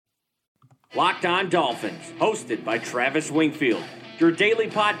Locked On Dolphins, hosted by Travis Wingfield, your daily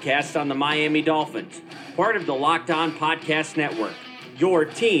podcast on the Miami Dolphins, part of the Locked On Podcast Network, your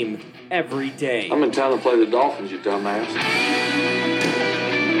team every day. I'm in town to play the Dolphins, you dumbass.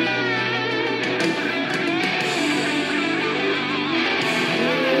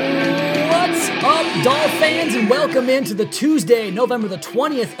 What's up, Dolphin fans, and welcome into the Tuesday, November the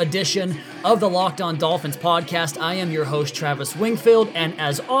 20th edition of the Locked On Dolphins podcast. I am your host, Travis Wingfield, and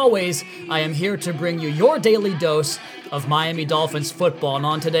as always, I am here to bring you your daily dose of Miami Dolphins football. And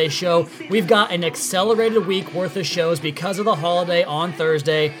on today's show, we've got an accelerated week worth of shows because of the holiday on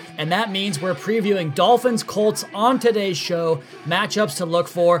Thursday, and that means we're previewing Dolphins-Colts on today's show, matchups to look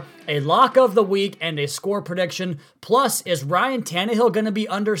for, a lock of the week, and a score prediction. Plus, is Ryan Tannehill going to be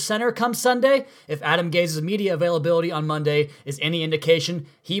under center come Sunday? If Adam Gase's media availability on Monday is any indication,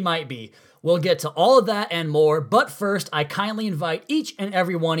 he might be. We'll get to all of that and more, but first, I kindly invite each and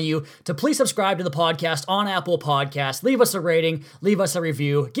every one of you to please subscribe to the podcast on Apple Podcasts, leave us a rating, leave us a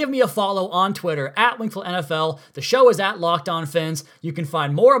review, give me a follow on Twitter, at Wingfield NFL. The show is at Locked On Fins. You can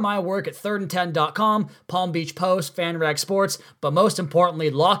find more of my work at thirdand10.com, Palm Beach Post, FanRag Sports, but most importantly,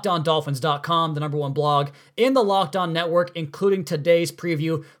 LockedOnDolphins.com, the number one blog in the Locked On Network, including today's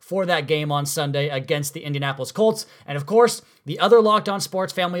preview for that game on Sunday against the Indianapolis Colts. And of course, the other Locked On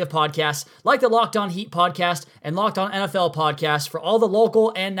Sports family of podcasts, like the Locked On Heat podcast and Locked On NFL podcast, for all the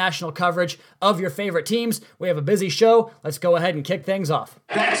local and national coverage of your favorite teams. We have a busy show. Let's go ahead and kick things off.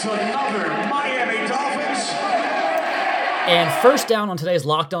 That's another Miami Dolphins. And first down on today's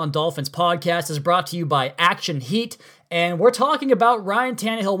Locked On Dolphins podcast is brought to you by Action Heat. And we're talking about Ryan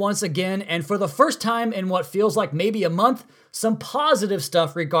Tannehill once again, and for the first time in what feels like maybe a month, some positive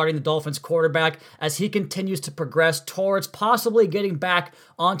stuff regarding the Dolphins quarterback as he continues to progress towards possibly getting back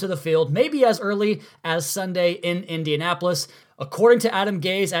onto the field, maybe as early as Sunday in Indianapolis. According to Adam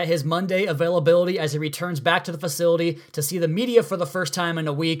Gase at his Monday availability as he returns back to the facility to see the media for the first time in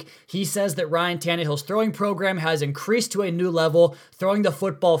a week, he says that Ryan Tannehill's throwing program has increased to a new level, throwing the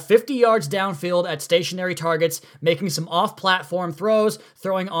football 50 yards downfield at stationary targets, making some off-platform throws,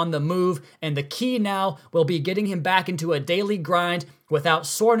 throwing on the move, and the key now will be getting him back into a daily grind without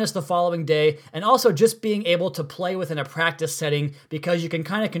soreness the following day, and also just being able to play within a practice setting because you can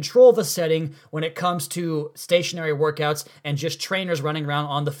kind of control the setting when it comes to stationary workouts and just trainers running around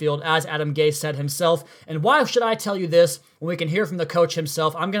on the field, as Adam Gase said himself. And why should I tell you this when we can hear from the coach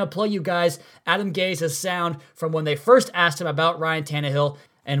himself? I'm going to play you guys Adam Gase's sound from when they first asked him about Ryan Tannehill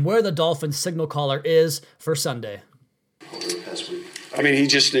and where the Dolphins signal caller is for Sunday. I mean, he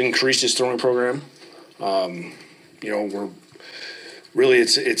just increased his throwing program. Really,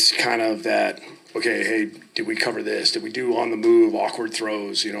 it's kind of that, okay, hey, did we cover this? Did we do on the move, awkward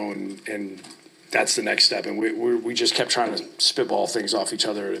throws, and that's the next step. And we just kept trying to spitball things off each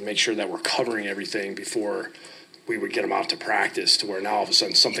other and make sure that we're covering everything before we would get him out to practice, to where now all of a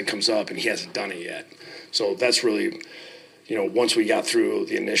sudden something comes up and he hasn't done it yet. So that's really, once we got through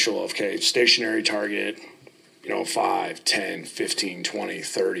the initial, okay, stationary target, 5, 10, 15, 20,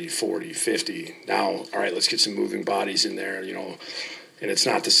 30, 40, 50. Now, all right, let's get some moving bodies in there, and it's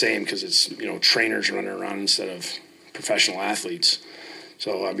not the same because it's, trainers running around instead of professional athletes.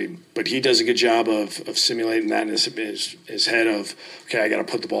 So, I mean, but he does a good job of simulating that in his head of, okay, I got to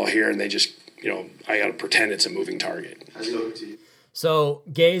put the ball here, and they just, I got to pretend it's a moving target. So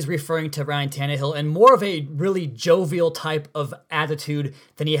Gase referring to Ryan Tannehill and more of a really jovial type of attitude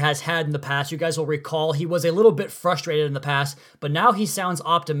than he has had in the past. You guys will recall he was a little bit frustrated in the past, but now he sounds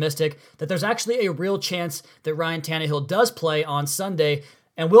optimistic that there's actually a real chance that Ryan Tannehill does play on Sunday.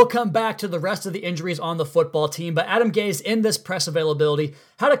 And we'll come back to the rest of the injuries on the football team. But Adam Gase, in this press availability,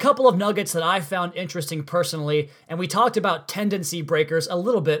 had a couple of nuggets that I found interesting personally. And we talked about tendency breakers a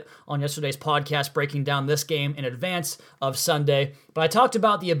little bit on yesterday's podcast, breaking down this game in advance of Sunday. But I talked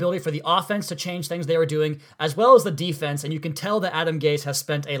about the ability for the offense to change things they were doing, as well as the defense. And you can tell that Adam Gase has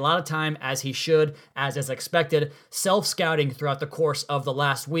spent a lot of time, as he should, as is expected, self-scouting throughout the course of the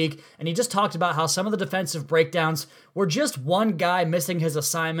last week. And he just talked about how some of the defensive breakdowns were just one guy missing his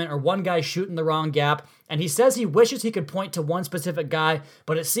assignment or one guy shooting the wrong gap. And he says he wishes he could point to one specific guy,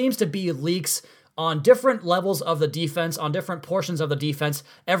 but it seems to be leaks on different levels of the defense, on different portions of the defense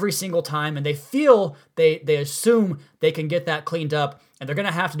every single time, and they feel, they assume they can get that cleaned up, and they're going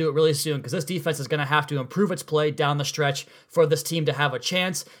to have to do it really soon because this defense is going to have to improve its play down the stretch for this team to have a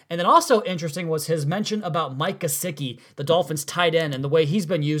chance. And then also interesting was his mention about Mike Gesicki, the Dolphins tight end, and the way he's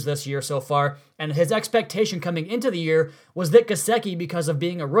been used this year so far. And his expectation coming into the year was that Gesicki, because of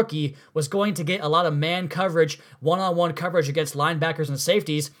being a rookie, was going to get a lot of man coverage, one-on-one coverage against linebackers and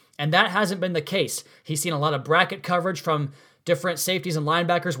safeties, and that hasn't been the case. He's seen a lot of bracket coverage from different safeties and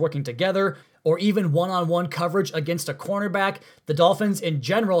linebackers working together, or even one-on-one coverage against a cornerback. The Dolphins in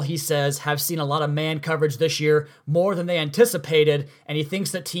general, he says, have seen a lot of man coverage this year, more than they anticipated, and he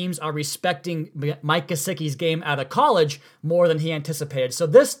thinks that teams are respecting Mike Gesicki's game out of college more than he anticipated. So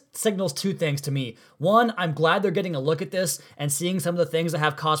this signals two things to me. One, I'm glad they're getting a look at this and seeing some of the things that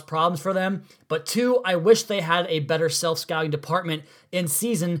have caused problems for them. But two, I wish they had a better self-scouting department in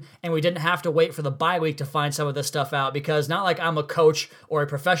season and we didn't have to wait for the bye week to find some of this stuff out, because not like I'm a coach or a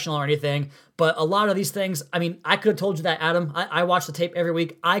professional or anything, but a lot of these things, I mean, I could have told you that, Adam. I watch the tape every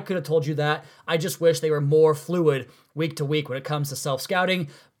week. I could have told you that. I just wish they were more fluid week to week when it comes to self-scouting.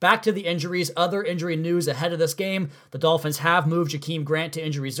 Back to the injuries, other injury news ahead of this game. The Dolphins have moved Jakeem Grant to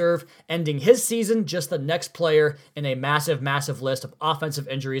injury reserve, ending his season just the next player in a massive, massive list of offensive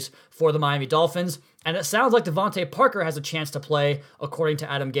injuries for the Miami Dolphins. And it sounds like Devontae Parker has a chance to play, according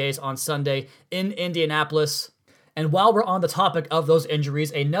to Adam Gase, on Sunday in Indianapolis. And while we're on the topic of those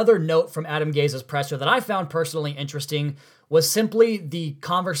injuries, another note from Adam Gase's presser that I found personally interesting was simply the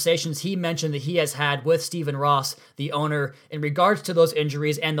conversations he mentioned that he has had with Stephen Ross, the owner, in regards to those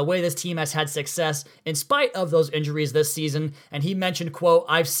injuries and the way this team has had success in spite of those injuries this season. And he mentioned, quote,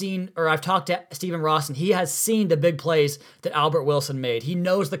 I've talked to Stephen Ross and he has seen the big plays that Albert Wilson made. He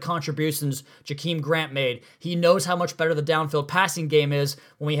knows the contributions Jakeem Grant made. He knows how much better the downfield passing game is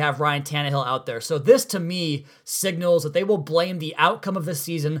when we have Ryan Tannehill out there. So this, to me, signals that they will blame the outcome of this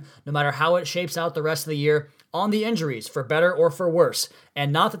season, no matter how it shapes out the rest of the year, on the injuries, for better or for worse.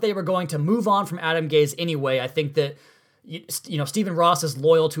 And not that they were going to move on from Adam Gase anyway. I think that, Stephen Ross is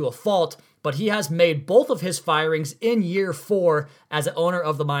loyal to a fault, but he has made both of his firings in year 4 as an owner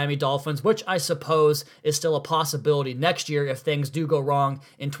of the Miami Dolphins, which I suppose is still a possibility next year if things do go wrong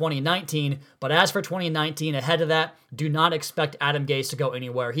in 2019. But as for 2019, ahead of that, do not expect Adam Gase to go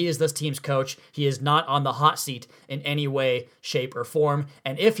anywhere. He is this team's coach. He is not on the hot seat in any way, shape, or form.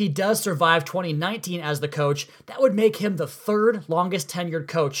 And if he does survive 2019 as the coach, that would make him the 3rd longest tenured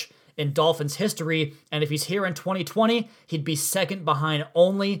coach in Dolphins history, and if he's here in 2020, he'd be second behind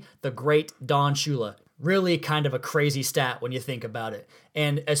only the great Don Shula. Really kind of a crazy stat when you think about it.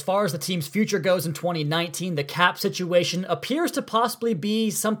 And as far as the team's future goes in 2019, the cap situation appears to possibly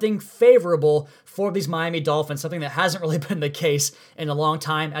be something favorable for these Miami Dolphins, something that hasn't really been the case in a long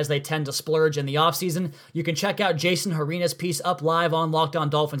time as they tend to splurge in the offseason. You can check out Jason Harina's piece up live on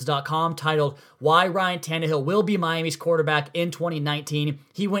LockedOnDolphins.com titled Why Ryan Tannehill Will Be Miami's Quarterback in 2019.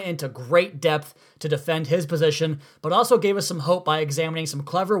 He went into great depth to defend his position, but also gave us some hope by examining some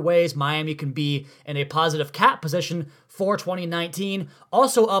clever ways Miami can be in a positive cap position for 2019.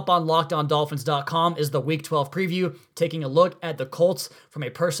 Also up on LockedOnDolphins.com is the Week 12 preview, taking a look at the Colts from a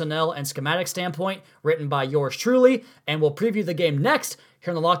personnel and schematic standpoint, written by yours truly, and we'll preview the game next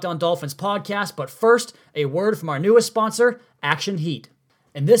here on the Locked On Dolphins podcast. But first, a word from our newest sponsor, Action Heat.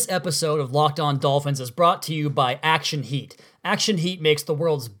 And this episode of Locked On Dolphins is brought to you by Action Heat. Action Heat makes the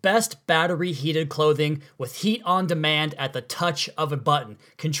world's best battery-heated clothing with heat on demand at the touch of a button.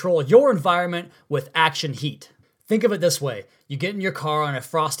 Control your environment with Action Heat. Think of it this way. You get in your car on a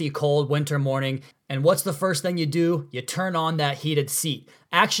frosty, cold winter morning, and what's the first thing you do? You turn on that heated seat.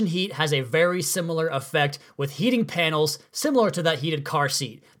 Action Heat has a very similar effect with heating panels similar to that heated car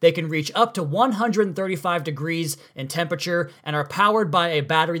seat. They can reach up to 135 degrees in temperature and are powered by a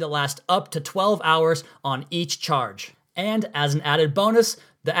battery that lasts up to 12 hours on each charge. And as an added bonus,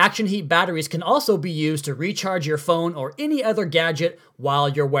 the Action Heat batteries can also be used to recharge your phone or any other gadget while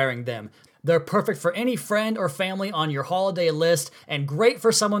you're wearing them. They're perfect for any friend or family on your holiday list and great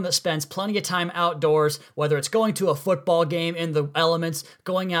for someone that spends plenty of time outdoors, whether it's going to a football game in the elements,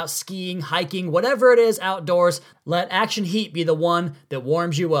 going out skiing, hiking, whatever it is outdoors. Let Action Heat be the one that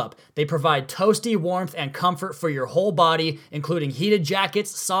warms you up. They provide toasty warmth and comfort for your whole body, including heated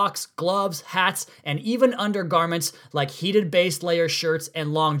jackets, socks, gloves, hats, and even undergarments like heated base layer shirts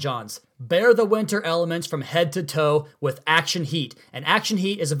and long johns. Bear the winter elements from head to toe with Action Heat. And Action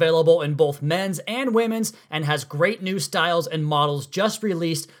Heat is available in both men's and women's and has great new styles and models just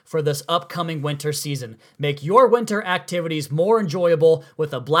released for this upcoming winter season. Make your winter activities more enjoyable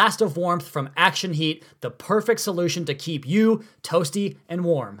with a blast of warmth from Action Heat, the perfect solution to keep you toasty and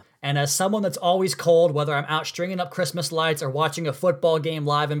warm. And as someone that's always cold, whether I'm out stringing up Christmas lights or watching a football game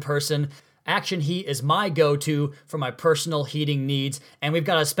live in person, Action Heat is my go-to for my personal heating needs, and we've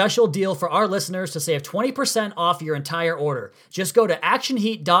got a special deal for our listeners to save 20% off your entire order. Just go to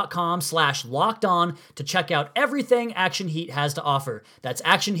actionheat.com/lockedon to check out everything Action Heat has to offer. That's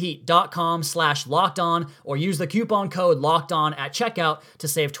actionheat.com/lockedon, or use the coupon code LOCKEDON at checkout to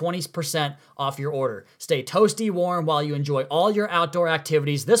save 20% off your order. Stay toasty warm while you enjoy all your outdoor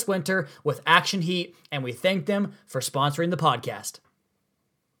activities this winter with Action Heat, and we thank them for sponsoring the podcast.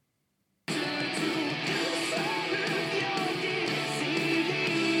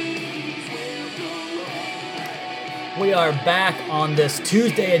 We are back on this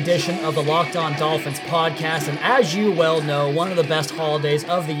Tuesday edition of the Locked On Dolphins podcast, and as you well know, one of the best holidays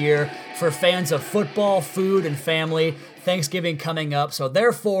of the year for fans of football, food, and family. Thanksgiving coming up, so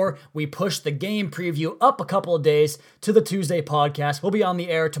therefore we pushed the game preview up a couple of days to the Tuesday podcast. We'll be on the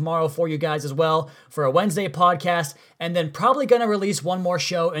air tomorrow for you guys as well for a Wednesday podcast, and then probably going to release one more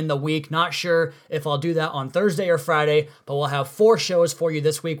show in the week. Not sure if I'll do that on Thursday or Friday, but we'll have 4 shows for you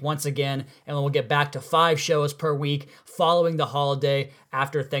this week once again, and we'll get back to 5 shows per week following the holiday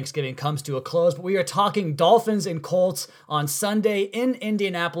after Thanksgiving comes to a close. But we are talking Dolphins and Colts on Sunday in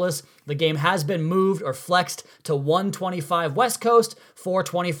Indianapolis. The game has been moved or flexed to 1:25 West Coast,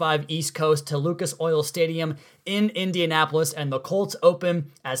 4:25 East Coast to Lucas Oil Stadium in Indianapolis, and the Colts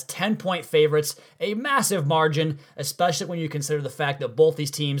open as 10-point favorites, a massive margin, especially when you consider the fact that both these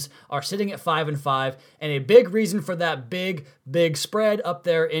teams are sitting at 5-5, and a big reason for that big spread up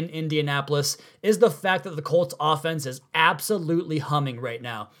there in Indianapolis is the fact that the Colts offense is absolutely humming right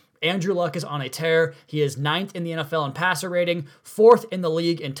now. Andrew Luck is on a tear. He is 9th in the NFL in passer rating, 4th in the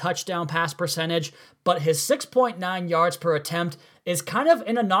league in touchdown pass percentage, but his 6.9 yards per attempt is kind of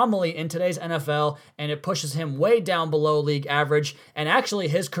an anomaly in today's NFL, and it pushes him way down below league average. And actually,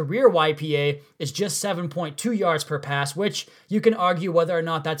 his career YPA is just 7.2 yards per pass, which you can argue whether or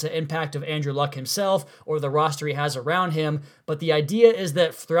not that's an impact of Andrew Luck himself or the roster he has around him. But the idea is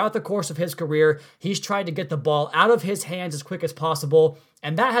that throughout the course of his career, he's tried to get the ball out of his hands as quick as possible.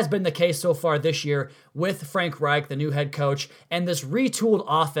 And that has been the case so far this year with Frank Reich, the new head coach, and this retooled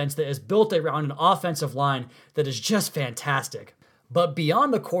offense that is built around an offensive line that is just fantastic. But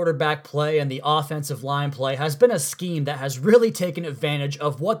beyond the quarterback play and the offensive line play has been a scheme that has really taken advantage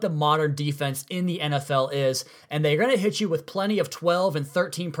of what the modern defense in the NFL is, and they're going to hit you with plenty of 12 and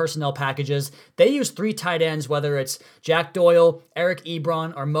 13 personnel packages. They use 3 tight ends, whether it's Jack Doyle, Eric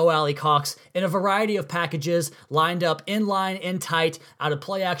Ebron, or Mo Alley-Cox, in a variety of packages, lined up in line, in tight, out of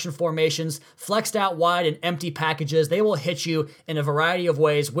play-action formations, flexed out wide in empty packages. They will hit you in a variety of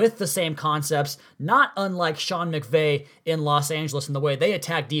ways with the same concepts, not unlike Sean McVay in Los Angeles in the way they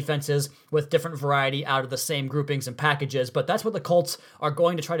attack defenses with different variety out of the same groupings and packages. But that's what the Colts are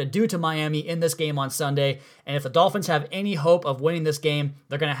going to try to do to Miami in this game on Sunday. And if the Dolphins have any hope of winning this game,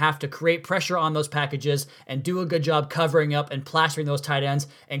 they're going to have to create pressure on those packages and do a good job covering up and plastering those tight ends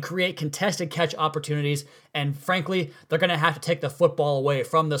and create contested catch opportunities. And frankly, they're going to have to take the football away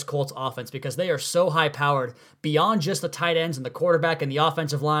from this Colts offense because they are so high-powered. Beyond just the tight ends and the quarterback and the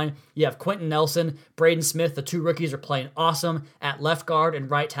offensive line, you have Quentin Nelson, Braden Smith. The 2 rookies are playing awesome at left guard and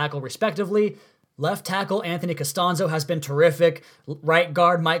right tackle, respectively. Left tackle Anthony Costanzo has been terrific. Right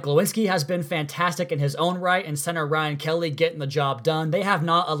guard Mike Glowinski has been fantastic in his own right, and center Ryan Kelly getting the job done. They have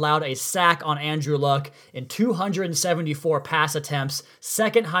not allowed a sack on Andrew Luck in 274 pass attempts,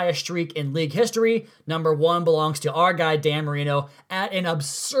 second highest streak in league history. Number 1 belongs to our guy Dan Marino at an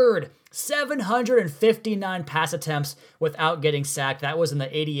absurd 759 pass attempts without getting sacked. That was in the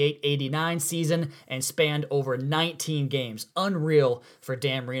 88-89 season and spanned over 19 games. Unreal for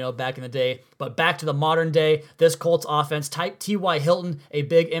Dan Marino back in the day. But back to the modern day, this Colts offense, type T.Y. Hilton, a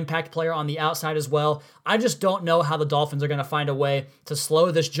big impact player on the outside as well. I just don't know how the Dolphins are going to find a way to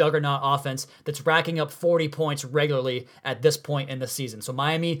slow this juggernaut offense that's racking up 40 points regularly at this point in the season. So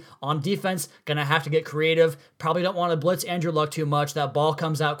Miami on defense, going to have to get creative. Probably don't want to blitz Andrew Luck too much. That ball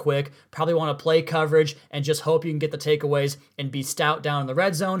comes out quick. Probably want to play coverage and just hope you can get the takeaways and be stout down in the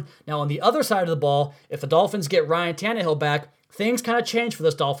red zone. Now on the other side of the ball, if the Dolphins get Ryan Tannehill back, things kind of change for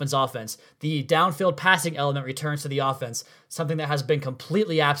this Dolphins offense. The downfield passing element returns to the offense, something that has been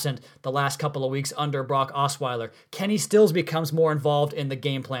completely absent the last couple of weeks under Brock Osweiler. Kenny Stills becomes more involved in the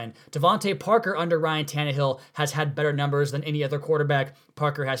game plan. Devontae Parker under Ryan Tannehill has had better numbers than any other quarterback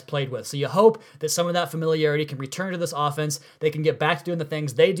Parker has played with. So you hope that some of that familiarity can return to this offense. They can get back to doing the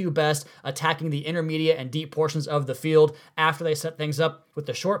things they do best, attacking the intermediate and deep portions of the field after they set things up with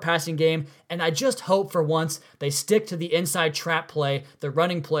the short passing game. And I just hope for once they stick to the inside trap play, the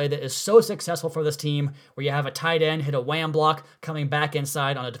running play that is so successful for this team, where you have a tight end hit a wham block coming back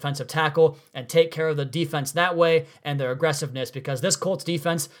inside on a defensive tackle and take care of the defense that way and their aggressiveness, because this Colts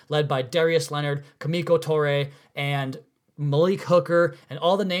defense, led by Darius Leonard, Kamiko Toure, and Malik Hooker, and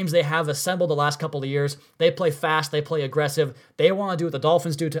all the names they have assembled the last couple of years, they play fast, they play aggressive. They want to do what the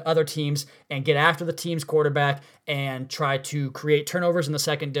Dolphins do to other teams and get after the team's quarterback and try to create turnovers in the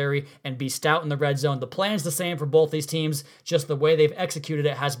secondary and be stout in the red zone. The plan's the same for both these teams, just the way they've executed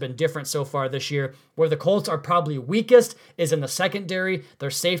it has been different so far this year. Where the Colts are probably weakest is in the secondary. Their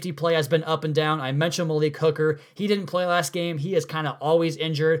safety play has been up and down. I mentioned Malik Hooker. He didn't play last game. He is kind of always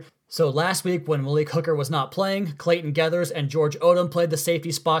injured. So last week when Malik Hooker was not playing, Clayton Geathers and George Odom played the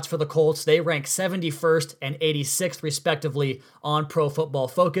safety spots for the Colts. They ranked 71st and 86th respectively on Pro Football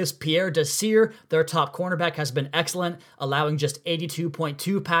Focus. Pierre Desir, their top cornerback, has been excellent, allowing just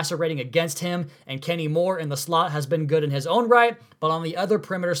 82.2 passer rating against him, and Kenny Moore in the slot has been good in his own right, but on the other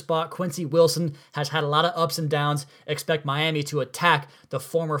perimeter spot, Quincy Wilson has had a lot of ups and downs. Expect Miami to attack the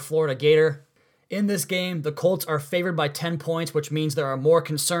former Florida Gator. In this game, the Colts are favored by 10 points, which means there are more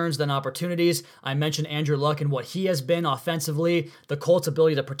concerns than opportunities. I mentioned Andrew Luck and what he has been offensively, the Colts'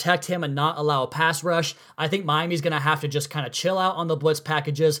 ability to protect him and not allow a pass rush. I think Miami's going to have to just kind of chill out on the blitz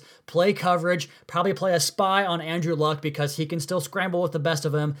packages, play coverage, probably play a spy on Andrew Luck because he can still scramble with the best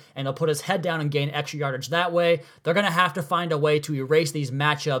of them, and he'll put his head down and gain extra yardage that way. They're going to have to find a way to erase these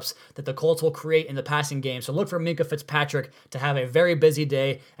matchups that the Colts will create in the passing game. So look for Minkah Fitzpatrick to have a very busy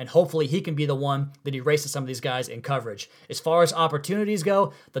day, and hopefully he can be the one that erases some of these guys in coverage. As far as opportunities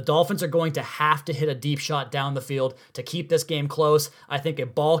go, the Dolphins are going to have to hit a deep shot down the field to keep this game close. I think a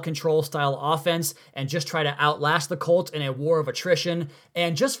ball control style offense and just try to outlast the Colts in a war of attrition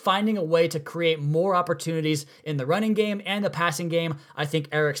and just finding a way to create more opportunities in the running game and the passing game. I think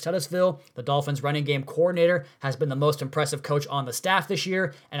Eric Studesville, the Dolphins running game coordinator, has been the most impressive coach on the staff this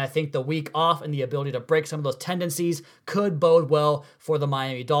year, and I think the week off and the ability to break some of those tendencies could bode well for the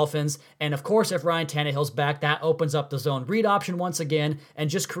Miami Dolphins. And of course, if Ryan Tannehill's back, that opens up the zone read option once again and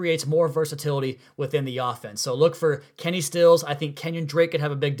just creates more versatility within the offense. So look for Kenny Stills. I think Kenyon Drake could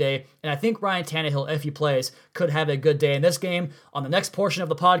have a big day, and I think Ryan Tannehill, if he plays, could have a good day in this game. On the next portion of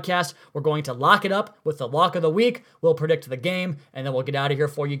the podcast, we're going to lock it up with the lock of the week. We'll predict the game, and then we'll get out of here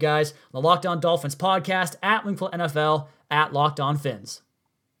for you guys. The Locked On Dolphins podcast at Wingfield NFL at Locked On Fins.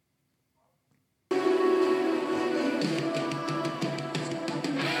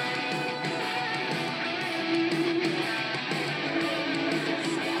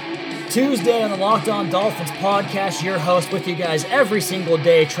 Tuesday on the Locked On Dolphins podcast, your host with you guys every single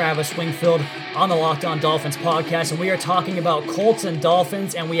day, Travis Wingfield, on the Locked On Dolphins podcast, and we are talking about Colts and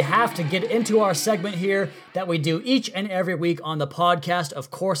Dolphins, and we have to get into our segment here that we do each and every week on the podcast. Of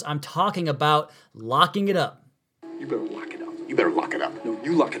course, I'm talking about locking it up. You better lock it up. You better lock it up. No,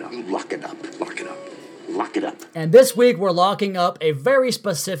 you lock it up. You lock it up. Lock it up. Lock it up. And this week, we're locking up a very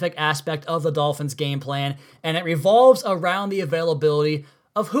specific aspect of the Dolphins game plan, and it revolves around the availability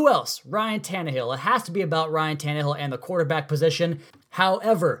of who else? Ryan Tannehill. It has to be about Ryan Tannehill and the quarterback position.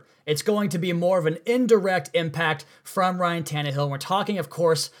 However, it's going to be more of an indirect impact from Ryan Tannehill. We're talking, of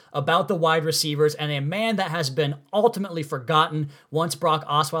course, about the wide receivers and a man that has been ultimately forgotten once Brock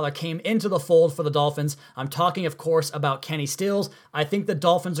Osweiler came into the fold for the Dolphins. I'm talking, of course, about Kenny Stills. I think the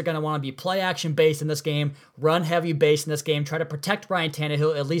Dolphins are going to want to be play-action based in this game, run-heavy based in this game, try to protect Ryan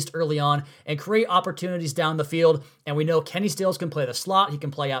Tannehill at least early on, and create opportunities down the field. And we know Kenny Stills can play the slot, he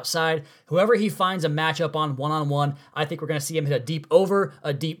can play outside. Whoever he finds a matchup on one-on-one, I think we're going to see him hit a deep over,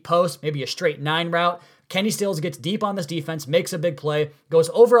 a deep post, maybe a straight 9 route. Kenny Stills gets deep on this defense, makes a big play, goes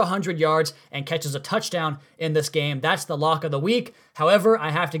over 100 yards, and catches a touchdown in this game. That's the lock of the week. However, I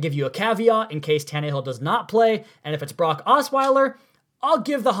have to give you a caveat in case Tannehill does not play, and if it's Brock Osweiler, I'll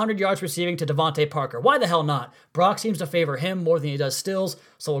give the 100 yards receiving to Devontae Parker. Why the hell not? Brock seems to favor him more than he does Stills,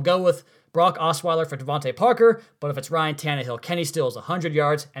 so we'll go with Brock Osweiler for Devontae Parker, but if it's Ryan Tannehill, Kenny Stills, 100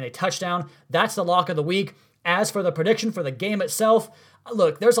 yards and a touchdown. That's the lock of the week. As for the prediction for the game itself,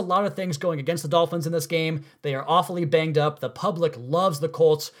 look, there's a lot of things going against the Dolphins in this game. They are awfully banged up. The public loves the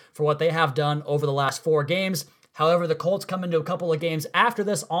Colts for what they have done over the last 4 games. However, the Colts come into a couple of games after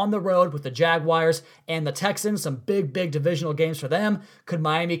this on the road with the Jaguars and the Texans, some big divisional games for them. Could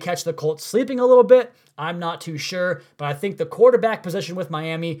Miami catch the Colts sleeping a little bit? I'm not too sure, but I think the quarterback position with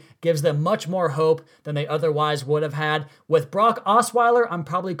Miami gives them much more hope than they otherwise would have had. With Brock Osweiler, I'm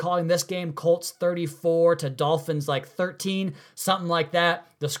probably calling this game Colts 34 to Dolphins like 13, something like that.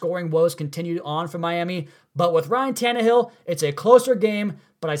 The scoring woes continued on for Miami, But with Ryan Tannehill, it's a closer game,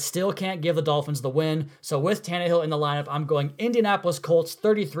 but I still can't give the Dolphins the win. So with Tannehill in the lineup, I'm going Indianapolis Colts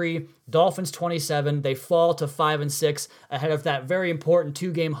 33, Dolphins 27. They fall to 5-6 ahead of that very important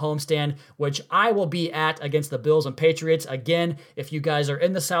 2-game homestand, which I will be at against the Bills and Patriots. Again, if you guys are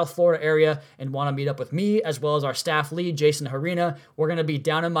in the South Florida area and want to meet up with me, as well as our staff lead, Jason Harina, we're going to be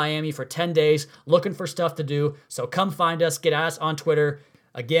down in Miami for 10 days looking for stuff to do. So come find us, get at us on Twitter.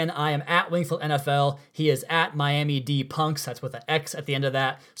 Again, I am at Wingfield NFL. He is at Miami D Punks. That's with an X at the end of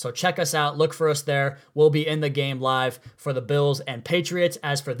that. So check us out. Look for us there. We'll be in the game live for the Bills and Patriots.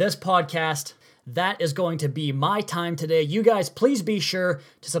 As for this podcast, that is going to be my time today. You guys, please be sure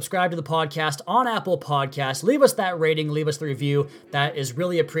to subscribe to the podcast on Apple Podcasts. Leave us that rating. Leave us the review. That is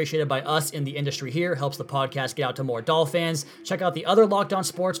really appreciated by us in the industry here. Helps the podcast get out to more Dolphins. Check out the other Locked On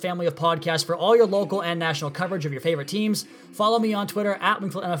Sports family of podcasts for all your local and national coverage of your favorite teams. Follow me on Twitter at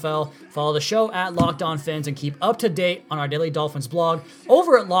Wingfield NFL. Follow the show at Locked On Fins and keep up to date on our Daily Dolphins blog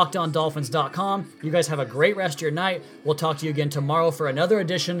over at LockedOnDolphins.com. You guys have a great rest of your night. We'll talk to you again tomorrow for another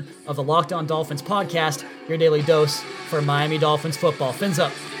edition of the Locked On Dolphins podcast, your daily dose for Miami Dolphins football. Fins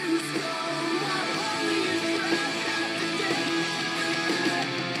up.